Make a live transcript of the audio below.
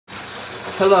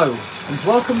Hello, and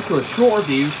welcome to a short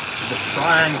review of the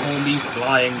Hornby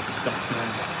Flying Scotsman.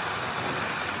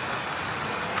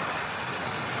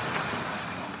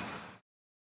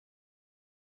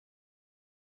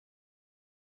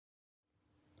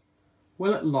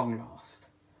 Well, at long last,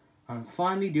 I'm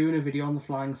finally doing a video on the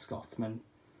Flying Scotsman.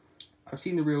 I've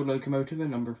seen the real locomotive a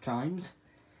number of times,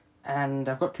 and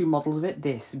I've got two models of it,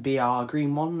 this BR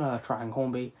green one, Triang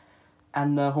Hornby,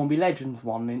 and the Hornby Legends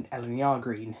one in LNER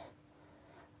green.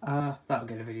 That'll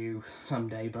get a video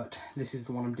someday, but this is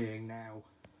the one I'm doing now.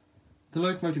 The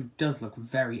locomotive does look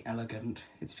very elegant.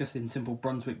 It's just in simple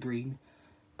Brunswick green,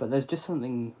 but there's just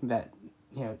something that,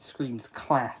 it screams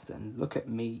class, and look at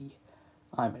me.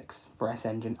 I'm an express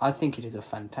engine. I think it is a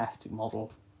fantastic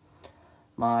model.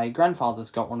 My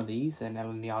grandfather's got one of these in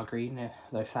LNER green,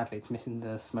 though sadly it's missing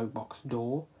the smoke box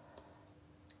door.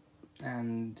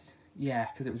 And yeah,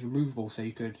 because it was removable so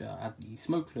you could add the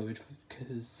smoke fluid,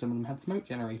 because some of them had smoke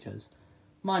generators.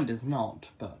 Mine does not,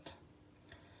 but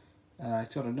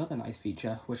it's got another nice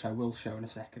feature, which I will show in a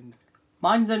second.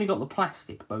 Mine's only got the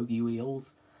plastic bogie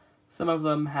wheels. Some of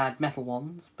them had metal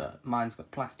ones, but mine's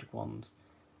got plastic ones.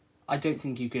 I don't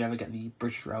think you could ever get the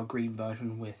British Rail green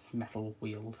version with metal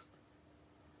wheels.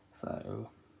 So,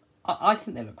 I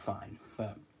think they look fine,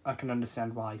 but I can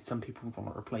understand why some people would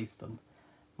want to replace them.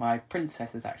 My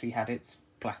Princess has actually had its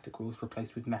plastic wheels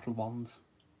replaced with metal ones.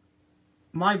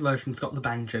 My version's got the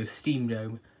Banjo steam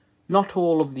dome. Not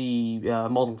all of the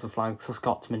models of Flying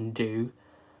Scotsman do,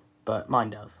 but mine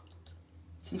does.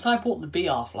 Since I bought the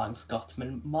BR Flying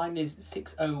Scotsman, mine is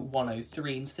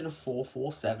 60103 instead of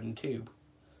 4472.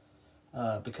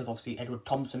 Because obviously Edward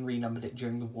Thompson renumbered it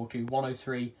during the war to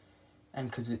 103, and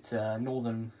because it's a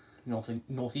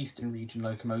northeastern region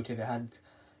locomotive, it had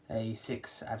a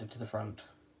 6 added to the front.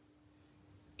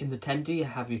 In the tender you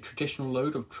have your traditional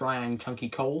load of Triang chunky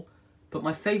coal, but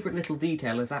my favourite little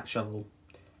detail is that shovel.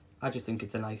 I just think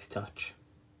it's a nice touch.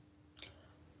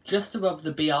 Just above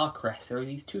the BR crest there are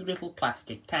these two little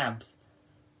plastic tabs,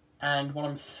 and what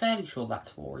I'm fairly sure that's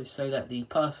for is so that the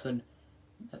person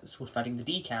that's sort of adding the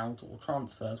decals or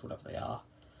transfers, whatever they are,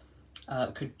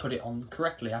 could put it on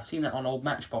correctly. I've seen that on old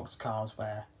Matchbox cars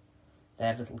where they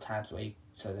had little tabs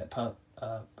so that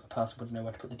a person would know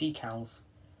where to put the decals.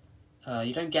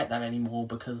 You don't get that anymore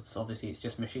because obviously it's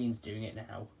just machines doing it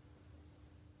now.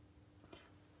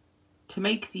 To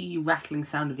make the rattling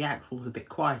sound of the axles a bit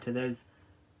quieter, there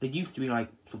used to be like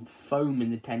some foam in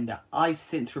the tender. I've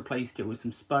since replaced it with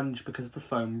some sponge because the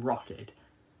foam rotted.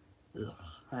 Ugh,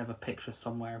 I have a picture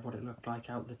somewhere of what it looked like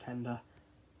out the tender.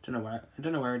 I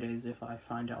don't know where it is. If I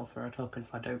find it, I'll throw it up, and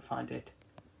if I don't find it,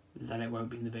 then it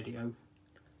won't be in the video.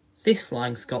 This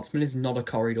Flying Scotsman is not a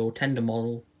corridor tender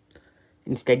model.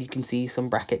 Instead, you can see some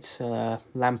brackets,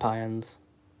 lamp irons.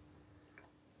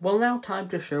 Well, now time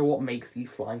to show what makes these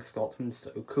Flying Scotsmen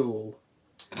so cool.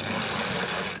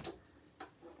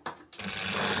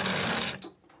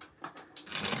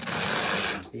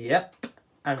 Yep.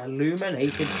 An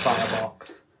illuminated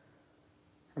firebox.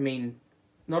 I mean,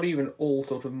 not even all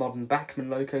sort of modern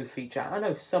Bachmann locos feature. I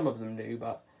know some of them do,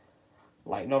 but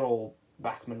not all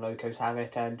Bachmann locos have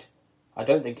it, and I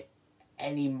don't think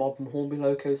any modern Hornby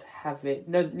locos have it.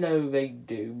 No, they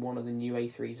do. One of the new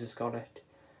A3s has got it,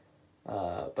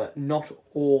 but not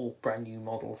all brand new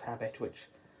models have it. Which,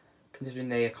 considering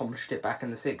they accomplished it back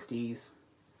in the 60s,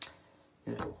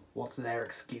 what's their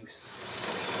excuse?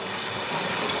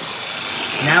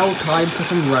 Now time for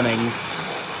some running.